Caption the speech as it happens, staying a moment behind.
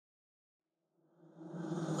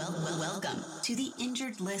to the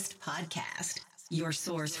Injured List podcast, your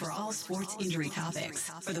source for all sports injury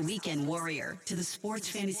topics. For the weekend warrior to the sports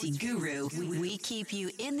fantasy guru, we keep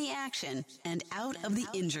you in the action and out of the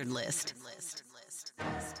injured list.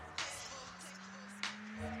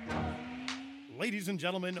 Ladies and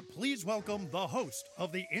gentlemen, please welcome the host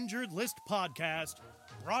of the Injured List podcast,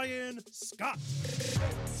 Brian Scott.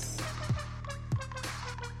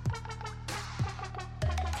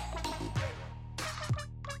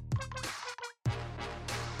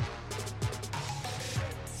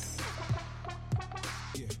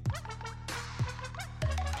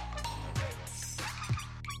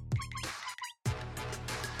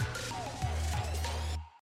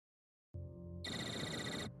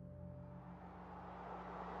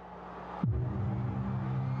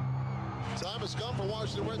 Time has come for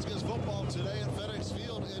Washington Redskins football today at FedEx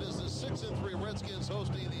Field. It is the 6-3 Redskins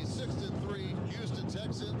hosting the 6-3 Houston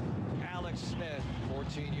Texans. Alex Smith,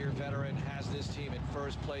 14-year veteran, has this team in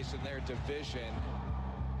first place in their division.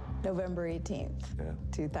 November 18th,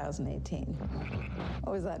 2018.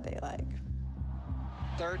 What was that day like?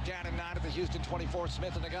 Third down and 9 at the Houston 24,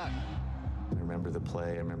 Smith in the gun. I remember the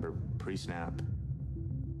play. I remember pre-snap,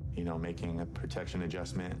 making a protection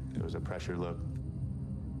adjustment. It was a pressure look.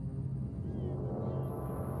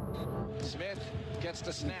 Smith gets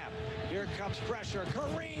the snap. Here comes pressure.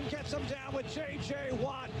 Kareem gets him down with J.J.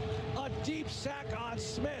 Watt. A deep sack on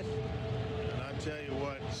Smith. And I tell you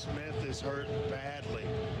what, Smith is hurt badly.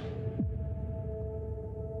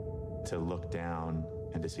 To look down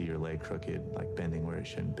and to see your leg crooked, like bending where it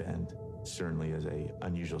shouldn't bend, certainly is an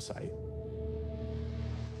unusual sight.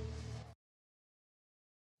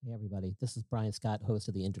 Hey everybody, this is Brian Scott, host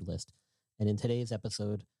of the Injured List. And in today's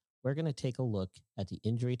episode, we're going to take a look at the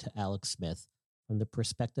injury to Alex Smith from the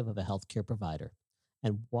perspective of a healthcare provider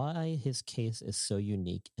and why his case is so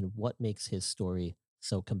unique and what makes his story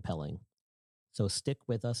so compelling. So stick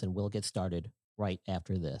with us and we'll get started right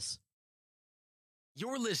after this.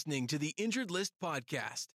 You're listening to the Injured List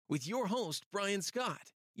podcast with your host, Brian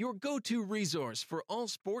Scott, your go-to resource for all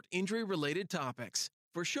sport injury-related topics.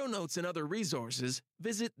 For show notes and other resources,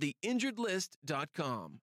 visit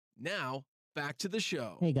theinjuredlist.com. Now, back to the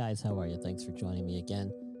show. Hey guys, how are you? Thanks for joining me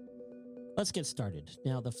again. Let's get started.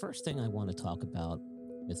 Now, the first thing I want to talk about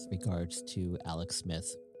with regards to Alex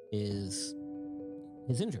Smith is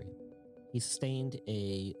his injury. He sustained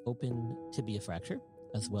a open tibia fracture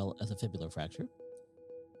as well as a fibular fracture.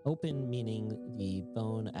 Open meaning the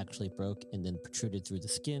bone actually broke and then protruded through the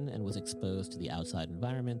skin and was exposed to the outside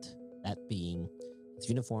environment, that being his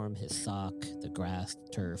uniform, his sock, the grass, the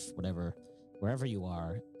turf, whatever, wherever you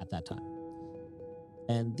are at that time.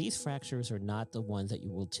 And these fractures are not the ones that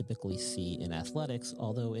you will typically see in athletics,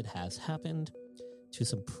 although it has happened to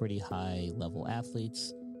some pretty high-level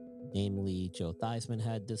athletes. Namely, Joe Theismann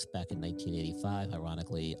had this back in 1985,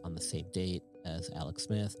 ironically on the same date as Alex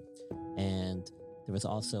Smith. And there was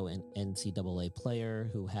also an NCAA player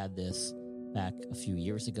who had this back a few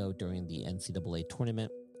years ago during the NCAA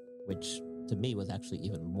tournament, which to me was actually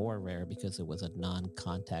even more rare because it was a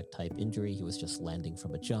non-contact type injury. He was just landing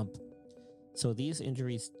from a jump. So these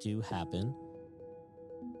injuries do happen.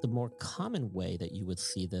 The more common way that you would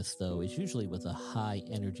see this, though, is usually with a high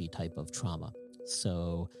energy type of trauma.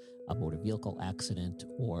 So a motor vehicle accident,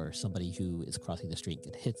 or somebody who is crossing the street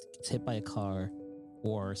gets hit by a car,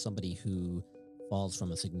 or somebody who falls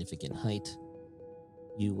from a significant height.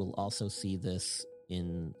 You will also see this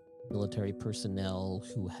in military personnel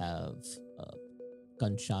who have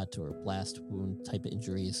gunshot or blast wound type of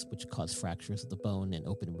injuries, which cause fractures of the bone and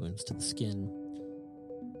open wounds to the skin.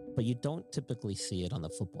 But you don't typically see it on the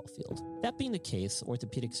football field. That being the case,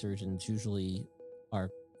 orthopedic surgeons usually are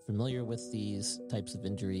familiar with these types of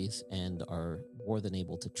injuries and are more than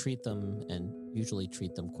able to treat them, and usually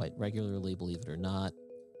treat them quite regularly, believe it or not,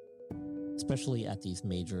 especially at these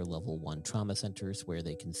major level 1 trauma centers where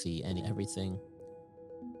they can see everything.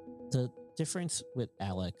 The difference with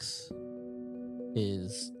Alex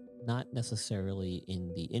is not necessarily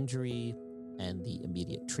in the injury and the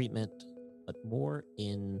immediate treatment, but more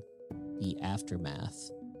in the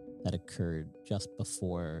aftermath that occurred just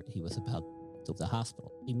before he was about to the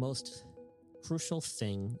hospital. The most crucial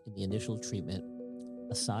thing in the initial treatment,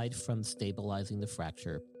 aside from stabilizing the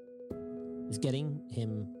fracture, is getting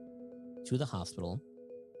him to the hospital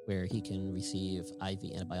where he can receive IV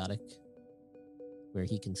antibiotic, where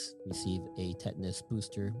he can receive a tetanus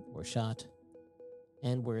booster or shot,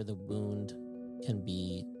 and where the wound can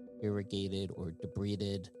be irrigated or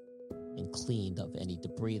debrided and cleaned of any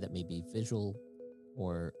debris that may be visual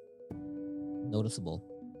or noticeable,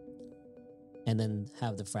 and then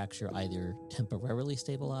have the fracture either temporarily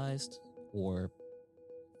stabilized or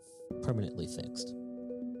permanently fixed.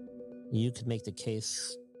 You could make the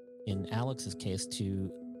case, in Alex's case,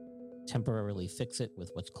 to temporarily fix it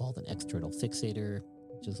with what's called an external fixator,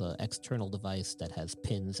 which is an external device that has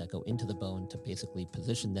pins that go into the bone to basically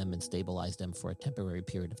position them and stabilize them for a temporary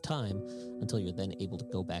period of time until you're then able to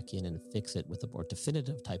go back in and fix it with a more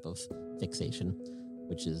definitive type of fixation,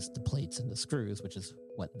 which is the plates and the screws, which is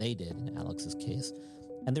what they did in Alex's case.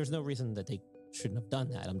 And there's no reason that they shouldn't have done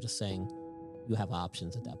that. I'm just saying you have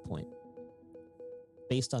options at that point.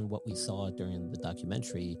 Based on what we saw during the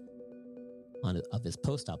documentary of his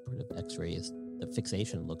post-operative x-rays, the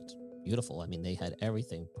fixation looked beautiful. I mean, they had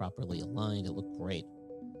everything properly aligned. It looked great.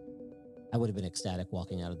 I would have been ecstatic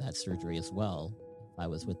walking out of that surgery as well if I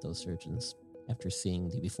was with those surgeons after seeing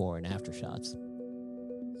the before and after shots.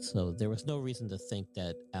 So there was no reason to think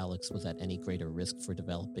that Alex was at any greater risk for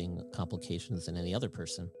developing complications than any other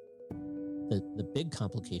person. The big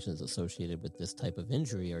complications associated with this type of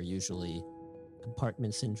injury are usually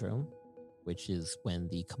compartment syndrome, which is when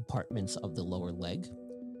the compartments of the lower leg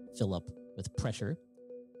fill up with pressure,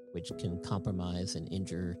 which can compromise and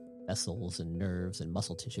injure vessels and nerves and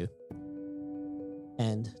muscle tissue.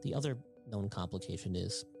 And the other known complication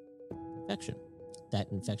is infection.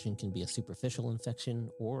 That infection can be a superficial infection,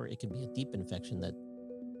 or it can be a deep infection that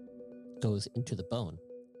goes into the bone,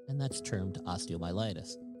 and that's termed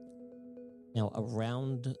osteomyelitis. Now,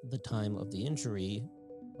 around the time of the injury,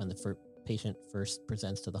 when the patient first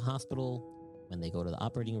presents to the hospital, when they go to the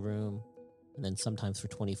operating room, and then sometimes for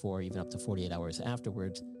 24, even up to 48 hours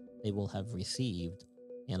afterwards, they will have received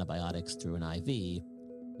antibiotics through an IV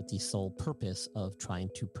with the sole purpose of trying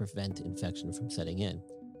to prevent infection from setting in.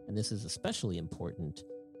 And this is especially important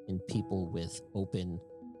in people with open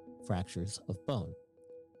fractures of bone.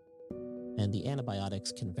 And the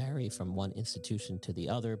antibiotics can vary from one institution to the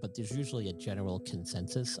other, but there's usually a general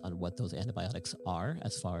consensus on what those antibiotics are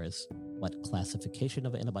as far as what classification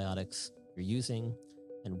of antibiotics you're using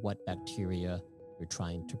and what bacteria you're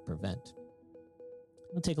trying to prevent.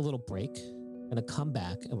 I'm going to take a little break. I'm going to come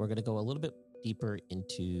back and we're going to go a little bit deeper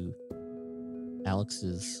into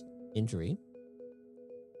Alex's injury.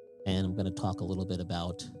 And I'm going to talk a little bit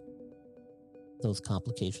about those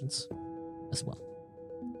complications as well.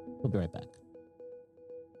 We'll be right back.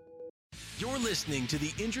 You're listening to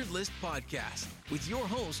the Injured List Podcast with your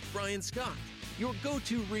host, Brian Scott, your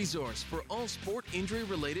go-to resource for all sport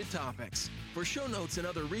injury-related topics. For show notes and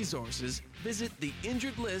other resources, visit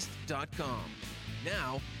theinjuredlist.com.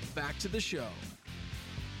 Now, back to the show.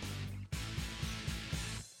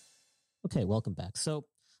 Okay, welcome back. So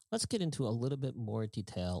let's get into a little bit more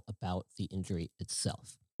detail about the injury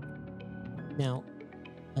itself. Now,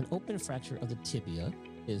 an open fracture of the tibia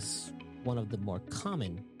is one of the more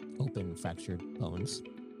common open fractured bones.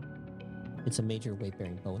 It's a major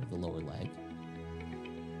weight-bearing bone of the lower leg.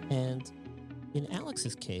 And in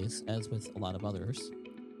Alex's case, as with a lot of others,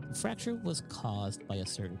 the fracture was caused by a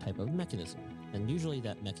certain type of mechanism. And usually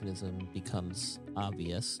that mechanism becomes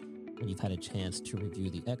obvious when you've had a chance to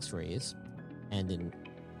review the x-rays. And in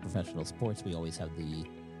professional sports, we always have the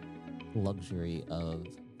luxury of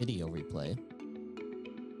video replay.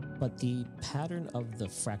 But the pattern of the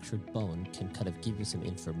fractured bone can kind of give you some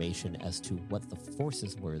information as to what the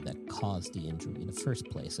forces were that caused the injury in the first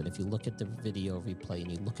place. And if you look at the video replay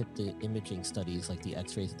and you look at the imaging studies like the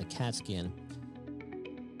x-rays and the CAT scan,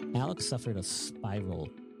 Alex suffered a spiral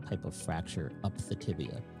type of fracture up the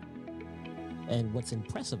tibia. And what's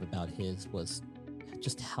impressive about his was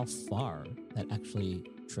just how far that actually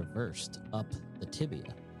traversed up the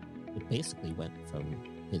tibia. It basically went from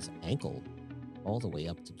his ankle all the way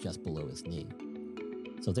up to just below his knee.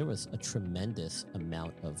 So there was a tremendous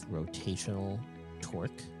amount of rotational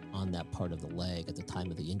torque on that part of the leg at the time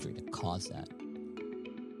of the injury to cause that.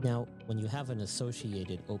 Now, when you have an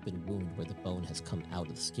associated open wound where the bone has come out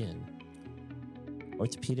of the skin,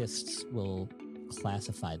 orthopedists will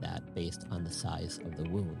classify that based on the size of the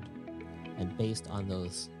wound. And based on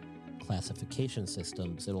those classification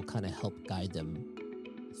systems, it'll kind of help guide them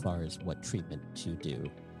as far as what treatment to do.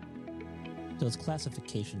 Those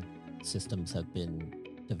classification systems have been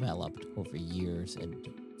developed over years and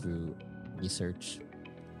through research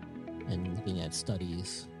and looking at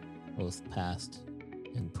studies, both past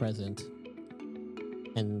and present.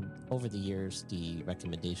 And over the years, the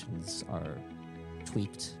recommendations are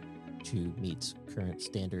tweaked to meet current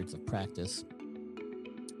standards of practice.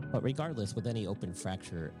 But regardless, with any open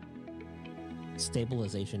fracture,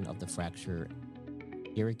 stabilization of the fracture,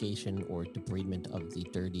 irrigation or debridement of the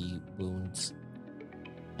dirty wounds,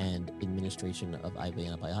 and administration of IV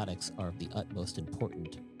antibiotics are of the utmost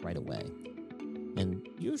important right away. And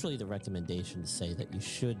usually the recommendations say that you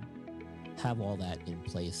should have all that in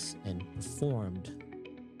place and performed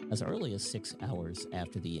as early as 6 hours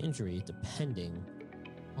after the injury, depending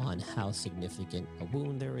on how significant a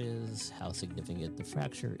wound there is, how significant the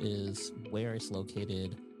fracture is, where it's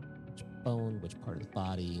located, which bone, which part of the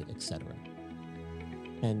body, etc.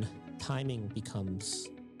 And timing becomes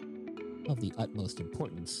of the utmost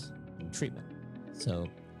importance in treatment. So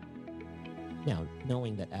now,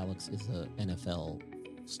 knowing that Alex is an NFL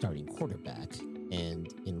starting quarterback,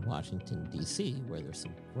 and in Washington, D.C., where there's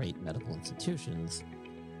some great medical institutions,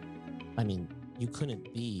 I mean, you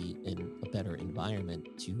couldn't be in a better environment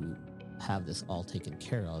to have this all taken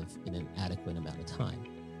care of in an adequate amount of time.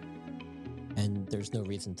 And there's no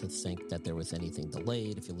reason to think that there was anything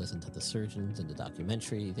delayed. If you listen to the surgeons in the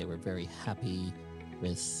documentary, they were very happy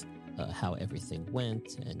with how everything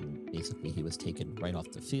went. And basically, he was taken right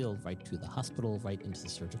off the field, right to the hospital, right into the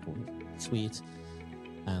surgical suite.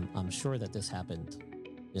 I'm sure that this happened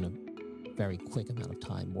in a very quick amount of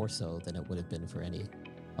time, more so than it would have been for any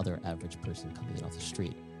other average person coming in off the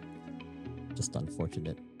street. Just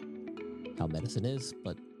unfortunate how medicine is,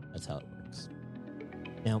 but that's how it works.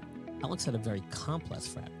 Now, Alex had a very complex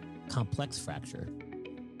fracture,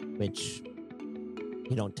 which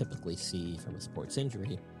you don't typically see from a sports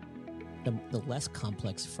injury. The less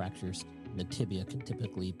complex fractures in the tibia can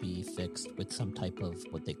typically be fixed with some type of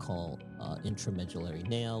what they call intramedullary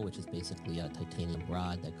nail, which is basically a titanium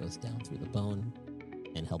rod that goes down through the bone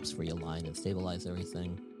and helps realign and stabilize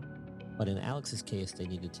everything. But in Alex's case, they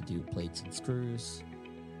needed to do plates and screws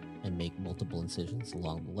and make multiple incisions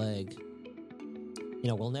along the leg. You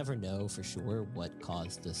know, we'll never know for sure what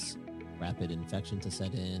caused this rapid infection to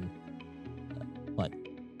set in, but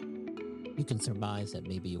you can surmise that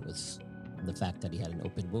maybe it was the fact that he had an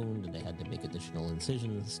open wound and they had to make additional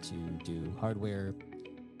incisions to do hardware.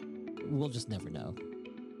 We'll just never know.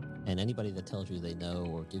 And anybody that tells you they know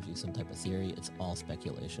or gives you some type of theory, it's all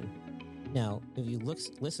speculation. Now, if you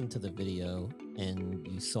listen to the video and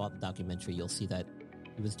you saw the documentary, you'll see that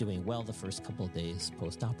he was doing well the first couple of days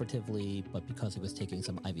post-operatively, but because he was taking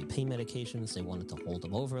some IV pain medications, they wanted to hold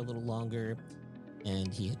him over a little longer.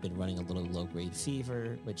 And he had been running a little low-grade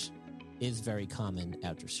fever, which is very common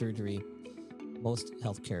after surgery. Most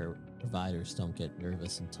healthcare providers don't get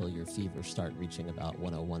nervous until your fevers start reaching about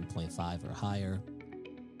 101.5 or higher,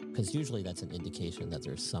 because usually that's an indication that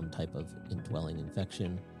there's some type of indwelling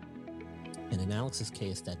infection. And in Alex's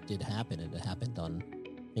case, that did happen, and it happened on,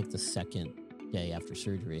 I think, the second day after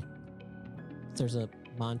surgery. There's a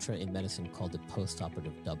mantra in medicine called the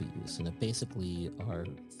post-operative W's, and it basically are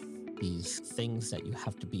these things that you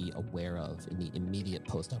have to be aware of in the immediate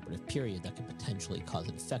post-operative period that could potentially cause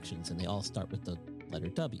infections, and they all start with the letter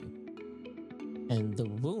W. And the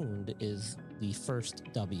wound is the first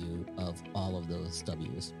W of all of those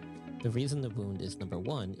W's. The reason the wound is number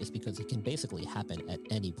one is because it can basically happen at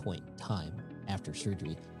any point in time after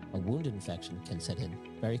surgery. A wound infection can set in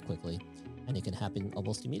very quickly, and it can happen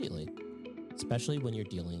almost immediately, especially when you're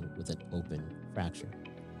dealing with an open fracture.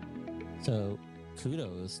 So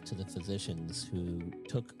kudos to the physicians who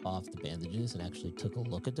took off the bandages and actually took a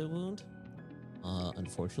look at the wound.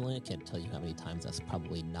 Unfortunately, I can't tell you how many times that's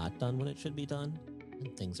probably not done when it should be done,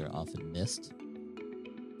 and things are often missed.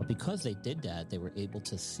 But because they did that, they were able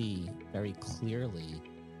to see very clearly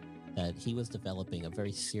that he was developing a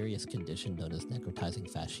very serious condition known as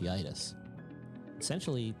necrotizing fasciitis.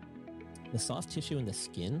 Essentially, the soft tissue in the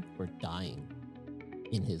skin were dying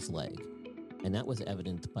in his leg. And that was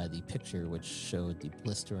evident by the picture, which showed the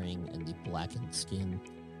blistering and the blackened skin.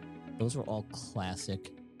 Those were all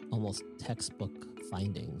classic, almost textbook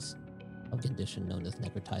findings of a condition known as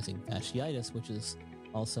necrotizing fasciitis, which is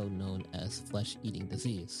also known as flesh-eating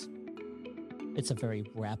disease. It's a very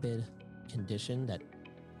rapid condition that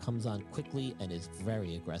comes on quickly and is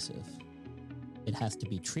very aggressive. It has to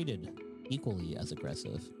be treated equally as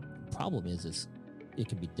aggressive. The problem is it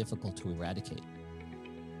can be difficult to eradicate.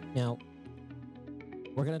 Now,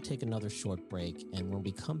 we're going to take another short break, and when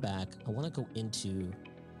we come back, I want to go into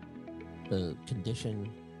the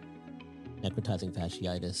condition necrotizing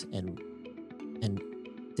fasciitis, and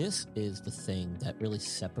this is the thing that really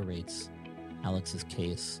separates Alex's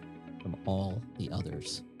case from all the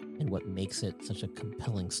others, and what makes it such a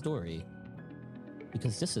compelling story,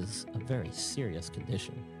 because this is a very serious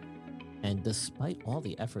condition. And despite all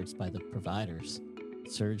the efforts by the providers,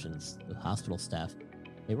 surgeons, the hospital staff,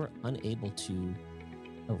 they were unable to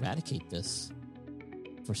eradicate this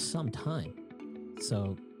for some time.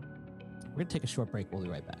 So we're going to take a short break. We'll be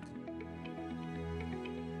right back.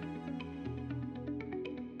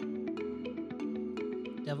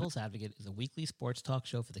 Devil's Advocate is a weekly sports talk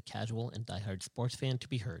show for the casual and diehard sports fan to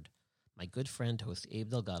be heard. my good friend, host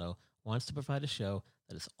Abe Delgado, wants to provide a show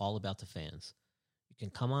that is all about the fans. You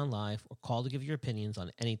can come on live or call to give your opinions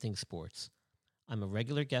on anything sports. I'm a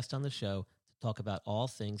regular guest on the show to talk about all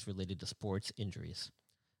things related to sports injuries.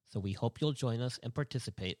 So we hope you'll join us and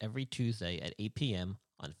participate every Tuesday at 8 p.m.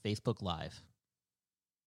 on Facebook Live.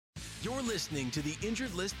 You're listening to the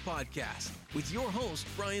Injured List Podcast with your host,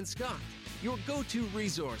 Brian Scott, your go-to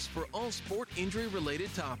resource for all sport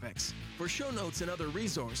injury-related topics. For show notes and other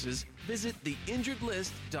resources, visit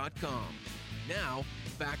theinjuredlist.com. Now,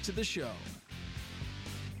 back to the show.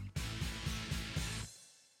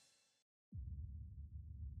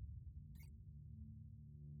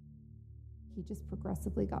 He just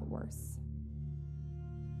progressively got worse.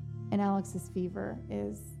 And Alex's fever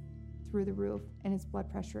is through the roof and his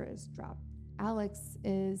blood pressure is dropped. Alex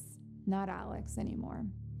is not Alex anymore.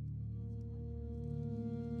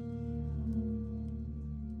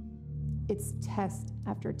 It's test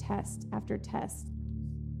after test after test.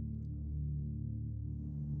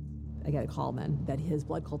 I get a call then that his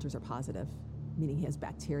blood cultures are positive, meaning he has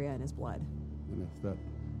bacteria in his blood. And if that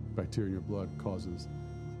bacteria in your blood causes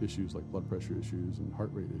issues like blood pressure issues and heart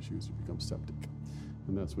rate issues, you become septic.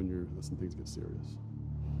 And that's when things get serious.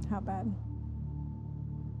 How bad?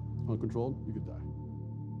 Uncontrolled, you could die.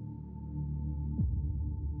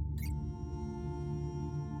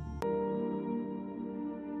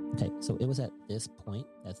 Okay, so it was at this point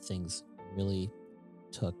that things really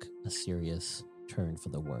took a serious turn for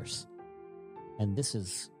the worse. And this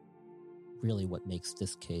is really what makes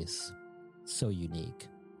this case so unique.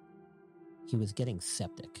 He was getting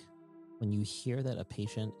septic. When you hear that a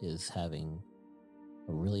patient is having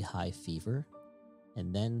a really high fever,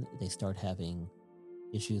 and then they start having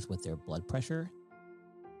issues with their blood pressure,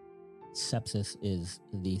 sepsis is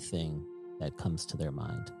the thing that comes to their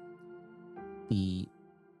mind. The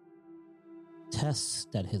tests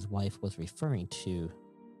that his wife was referring to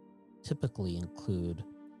typically include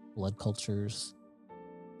blood cultures,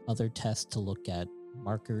 other tests to look at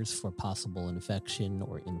markers for possible infection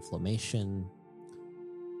or inflammation,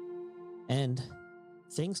 and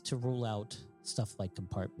things to rule out stuff like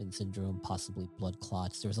compartment syndrome, possibly blood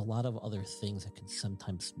clots. There's a lot of other things that can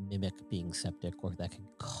sometimes mimic being septic or that can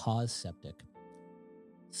cause septic.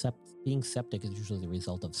 Being septic is usually the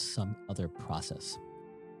result of some other process.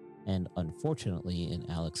 And unfortunately, in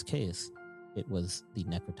Alex's case, it was the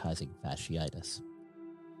necrotizing fasciitis.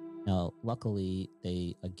 Now, luckily,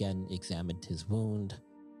 they again examined his wound.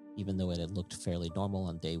 Even though it had looked fairly normal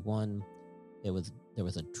on day one, there was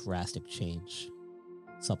a drastic change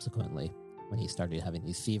subsequently when he started having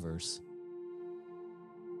these fevers.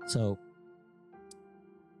 So,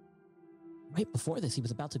 right before this, he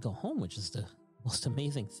was about to go home, which is the most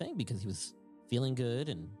amazing thing because he was feeling good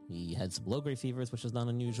and he had some low-grade fevers, which is not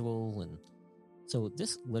unusual. And so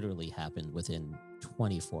this literally happened within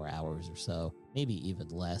 24 hours or so, maybe even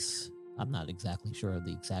less. I'm not exactly sure of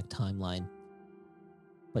the exact timeline.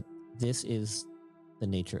 But this is the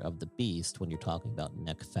nature of the beast when you're talking about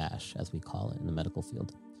neck fash, as we call it in the medical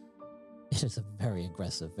field. It is a very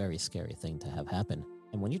aggressive, very scary thing to have happen.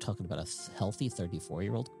 And when you're talking about a healthy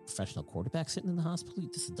 34-year-old professional quarterback sitting in the hospital,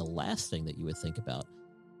 this is the last thing that you would think about.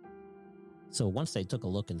 So once they took a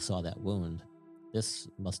look and saw that wound,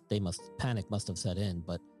 panic must have set in.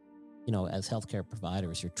 But, you know, as healthcare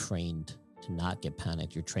providers, you're trained to not get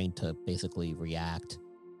panicked. You're trained to basically react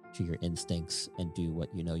to your instincts and do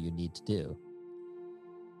what you know you need to do.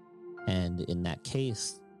 And in that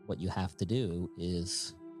case, what you have to do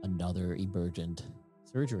is another emergent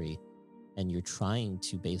surgery. And you're trying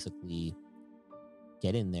to basically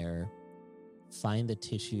get in there, find the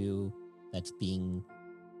tissue that's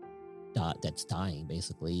dying,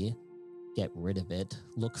 basically, get rid of it,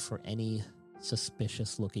 look for any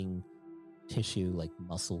suspicious looking tissue like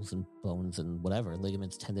muscles and bones and whatever,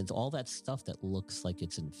 ligaments, tendons, all that stuff that looks like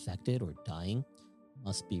it's infected or dying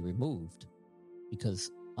must be removed,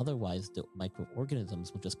 because otherwise the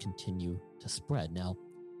microorganisms will just continue to spread. Now,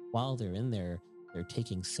 while they're in there, they're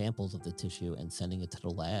taking samples of the tissue and sending it to the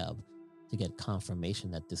lab to get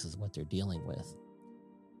confirmation that this is what they're dealing with.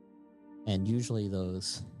 And usually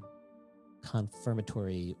those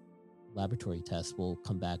confirmatory laboratory tests will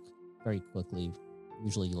come back very quickly.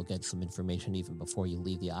 Usually you'll get some information even before you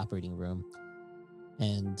leave the operating room.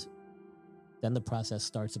 And then the process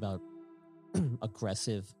starts about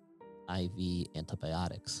aggressive IV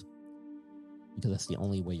antibiotics, because that's the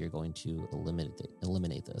only way you're going to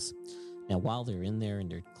eliminate this. Now, while they're in there and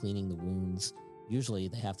they're cleaning the wounds, usually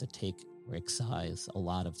they have to take or excise a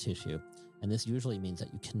lot of tissue. And this usually means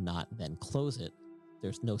that you cannot then close it.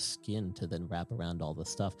 There's no skin to then wrap around all this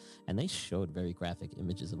stuff. And they showed very graphic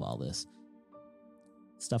images of all this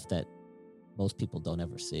stuff that most people don't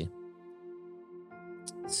ever see.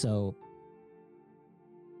 So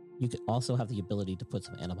you could also have the ability to put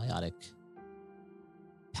some antibiotic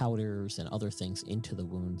powders and other things into the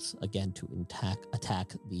wounds, again, to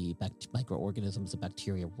attack the microorganisms, the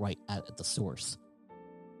bacteria right at the source.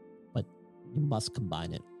 But you must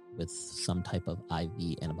combine it with some type of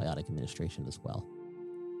IV antibiotic administration as well.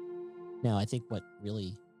 Now, I think what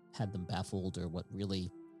really had them baffled, or what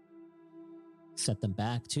really set them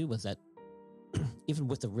back too, was that even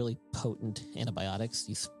with the really potent antibiotics,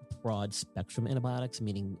 these broad spectrum antibiotics,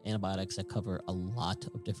 meaning antibiotics that cover a lot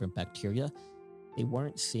of different bacteria, they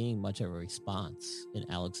weren't seeing much of a response in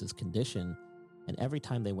Alex's condition. And every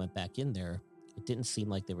time they went back in there, it didn't seem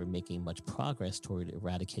like they were making much progress toward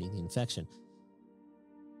eradicating the infection.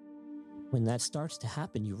 When that starts to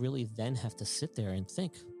happen, you really then have to sit there and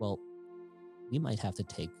think, well, we might have to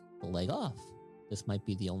take the leg off. This might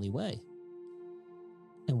be the only way.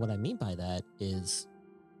 And what I mean by that is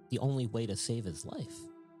the only way to save his life.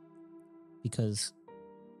 Because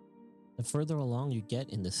the further along you get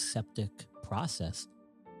in the septic process,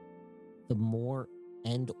 the more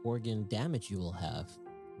end organ damage you will have.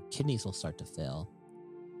 Your kidneys will start to fail.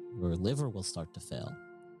 Your liver will start to fail.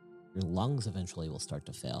 Your lungs eventually will start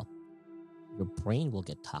to fail. Your brain will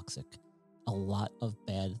get toxic. A lot of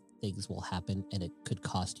bad things will happen, and it could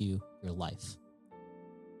cost you your life.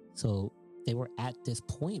 So they were at this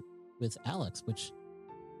point with Alex, which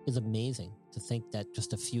is amazing to think that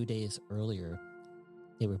just a few days earlier,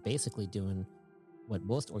 they were basically doing what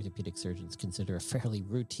most orthopedic surgeons consider a fairly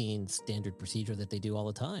routine standard procedure that they do all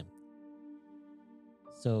the time.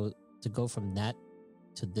 So to go from that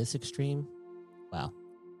to this extreme, wow.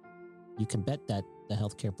 You can bet that the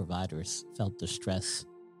healthcare providers felt distress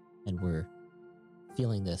and were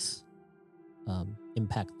feeling this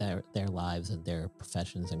impact their lives and their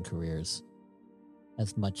professions and careers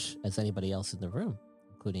as much as anybody else in the room,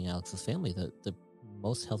 including Alex's family. The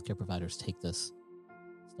most healthcare providers take this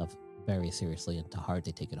stuff very seriously and to heart.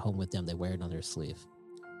 They take it home with them. They wear it on their sleeve.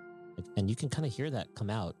 And you can kind of hear that come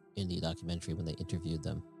out in the documentary when they interviewed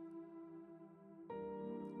them.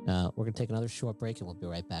 We're going to take another short break, and we'll be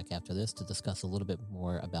right back after this to discuss a little bit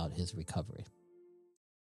more about his recovery.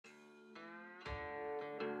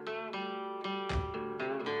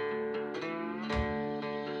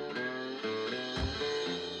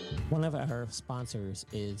 One of our sponsors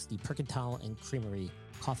is the Percentile and Creamery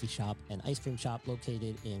coffee shop and ice cream shop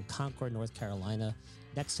located in Concord, North Carolina,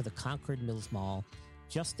 next to the Concord Mills Mall,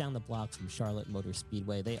 just down the block from Charlotte Motor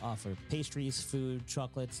Speedway. They offer pastries, food,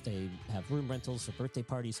 chocolates. They have room rentals for birthday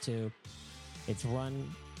parties too. It's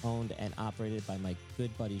run, owned, and operated by my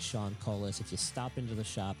good buddy Sean Colas. If you stop into the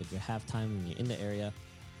shop, if you have time and you're in the area,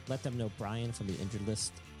 let them know Brian from the Injured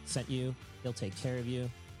List sent you. He'll take care of you.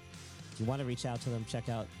 If you want to reach out to them, check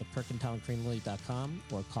out thepercentileandcreamery.com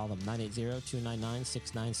or call them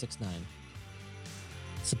 980-299-6969.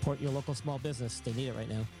 Support your local small business. They need it right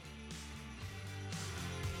now.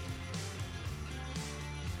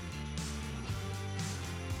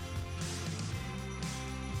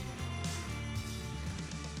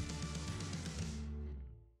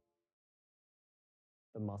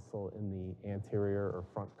 The muscle in the anterior or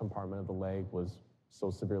front compartment of the leg was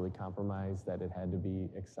so severely compromised that it had to be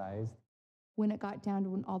excised. When it got down to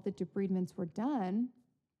when all the debridements were done,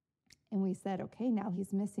 and we said, okay, now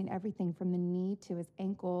he's missing everything from the knee to his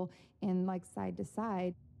ankle and like side to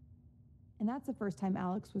side. And that's the first time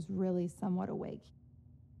Alex was really somewhat awake.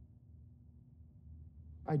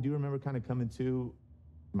 I do remember kind of coming to,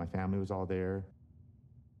 my family was all there.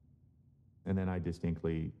 And then I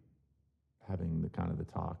distinctly having the kind of the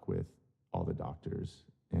talk with all the doctors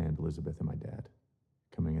and Elizabeth and my dad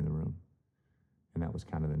coming in the room. And that was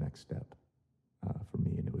kind of the next step for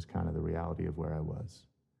me. And it was kind of the reality of where I was.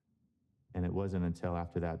 And it wasn't until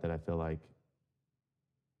after that that I feel like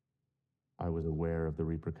I was aware of the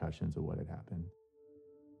repercussions of what had happened.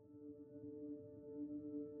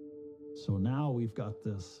 So now we've got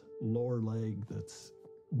this lower leg that's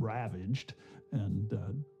ravaged and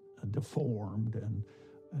deformed and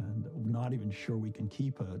not even sure we can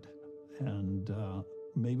keep it. And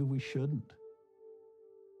maybe we shouldn't.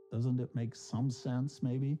 Doesn't it make some sense,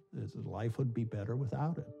 maybe? Life would be better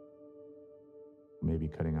without it. Maybe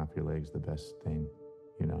cutting off your leg's the best thing,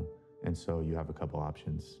 you know? And so you have a couple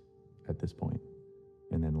options at this point,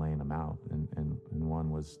 and then laying them out. And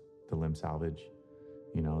one was the limb salvage,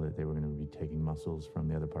 you know, that they were going to be taking muscles from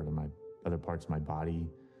the other parts of my body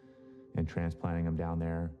and transplanting them down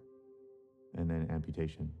there, and then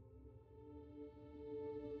amputation.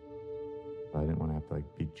 I didn't want to have to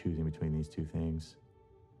be choosing between these two things.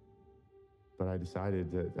 But I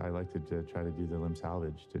decided that I like to try to do the limb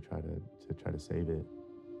salvage to try to save it.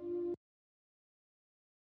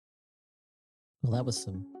 Well, that was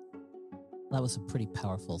some pretty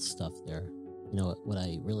powerful stuff there. You know, what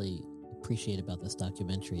I really appreciate about this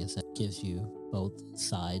documentary is that it gives you both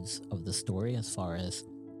sides of the story, as far as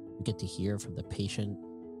you get to hear from the patient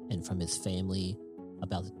and from his family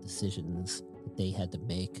about the decisions that they had to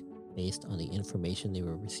make based on the information they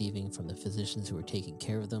were receiving from the physicians who were taking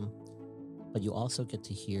care of them. But you also get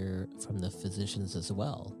to hear from the physicians as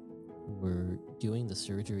well, who were doing the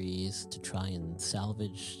surgeries to try and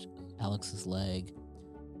salvage Alex's leg.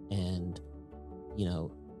 And, you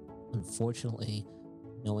know, unfortunately,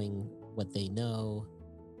 knowing what they know,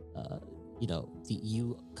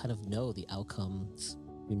 you kind of know the outcomes,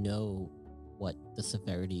 you know what the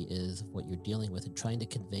severity is of what you're dealing with, and trying to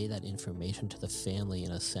convey that information to the family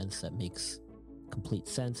in a sense that makes complete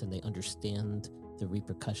sense, and they understand the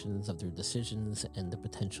repercussions of their decisions and the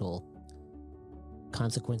potential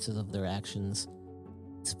consequences of their actions.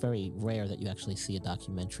 It's very rare that you actually see a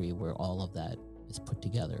documentary where all of that is put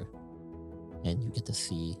together, and you get to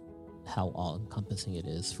see how all-encompassing it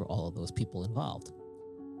is for all of those people involved.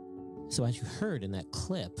 So as you heard in that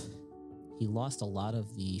clip, he lost a lot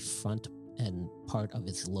of the front and part of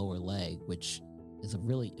his lower leg, which is a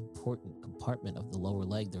really important compartment of the lower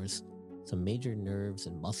leg. There's some major nerves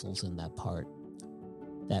and muscles in that part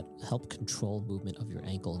that help control movement of your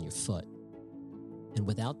ankle and your foot. And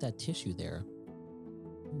without that tissue there,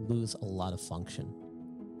 you lose a lot of function.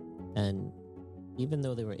 And even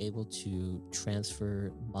though they were able to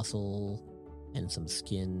transfer muscle and some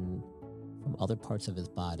skin from other parts of his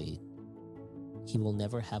body, he will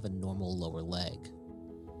never have a normal lower leg.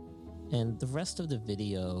 And the rest of the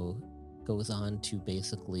video goes on to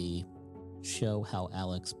basically show how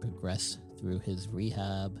Alex progressed through his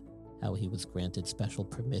rehab, how he was granted special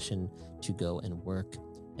permission to go and work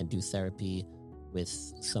and do therapy with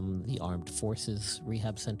some of the armed forces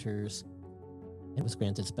rehab centers, and was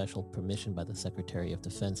granted special permission by the Secretary of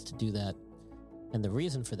Defense to do that. And the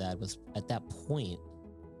reason for that was, at that point,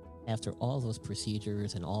 after all those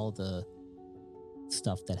procedures and all the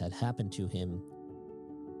stuff that had happened to him,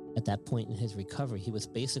 at that point in his recovery, he was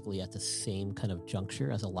basically at the same kind of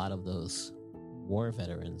juncture as a lot of those war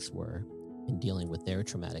veterans were in dealing with their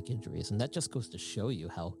traumatic injuries. And that just goes to show you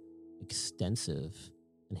how extensive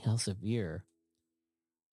and how severe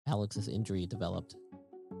Alex's injury developed.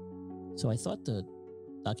 So I thought the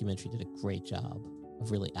documentary did a great job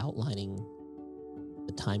of really outlining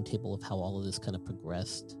the timetable of how all of this kind of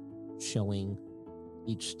progressed, showing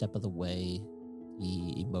each step of the way,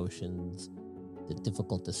 the emotions, the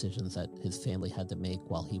difficult decisions that his family had to make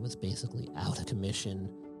while he was basically out of commission,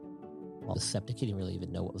 while the septic, he didn't really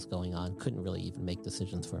even know what was going on, couldn't really even make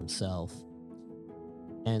decisions for himself.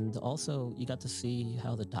 And also, you got to see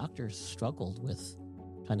how the doctors struggled with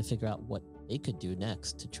trying to figure out what they could do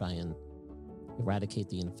next to try and eradicate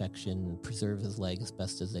the infection, preserve his leg as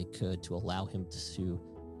best as they could to allow him to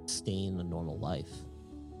sustain a normal life.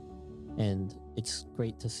 And it's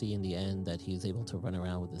great to see in the end that he's able to run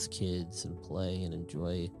around with his kids and play and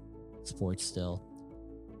enjoy sports still.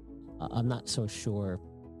 I'm not so sure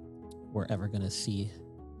we're ever going to see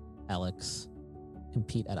Alex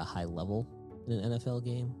compete at a high level in an NFL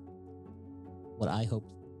game. What I hope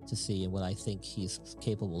to see and what I think he's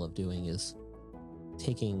capable of doing is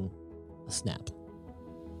taking a snap.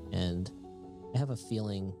 And I have a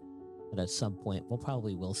feeling that at some point we'll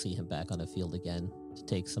probably will see him back on the field again to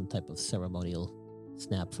take some type of ceremonial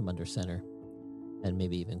snap from under center and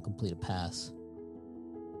maybe even complete a pass.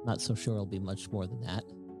 Not so sure it'll be much more than that.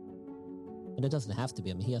 And it doesn't have to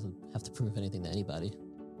be. I mean, he doesn't have to prove anything to anybody.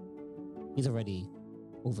 He's already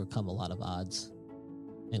overcome a lot of odds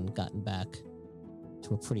and gotten back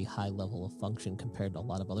to a pretty high level of function compared to a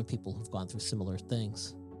lot of other people who've gone through similar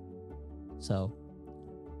things. So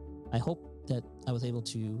I hope that I was able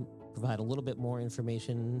to provide a little bit more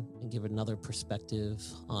information and give another perspective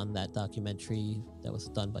on that documentary that was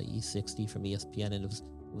done by E60 from ESPN, and it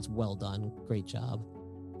was well done. Great job.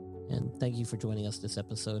 And thank you for joining us this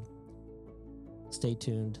episode. Stay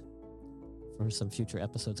tuned for some future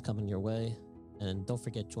episodes coming your way. And don't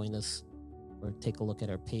forget, join us or take a look at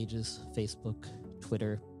our pages, Facebook,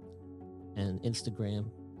 Twitter, and Instagram.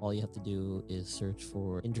 All you have to do is search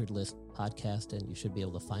for Injured List Podcast, and you should be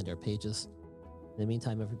able to find our pages. In the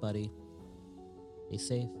meantime, everybody, stay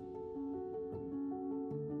safe.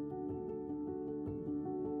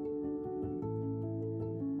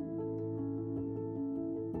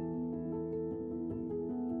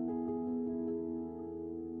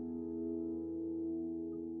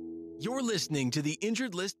 You're listening to the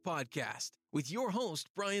Injured List Podcast with your host,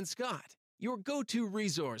 Brian Scott. your go-to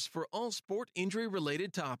resource for all sport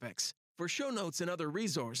injury-related topics. For show notes and other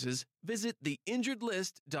resources, visit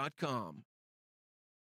theinjuredlist.com.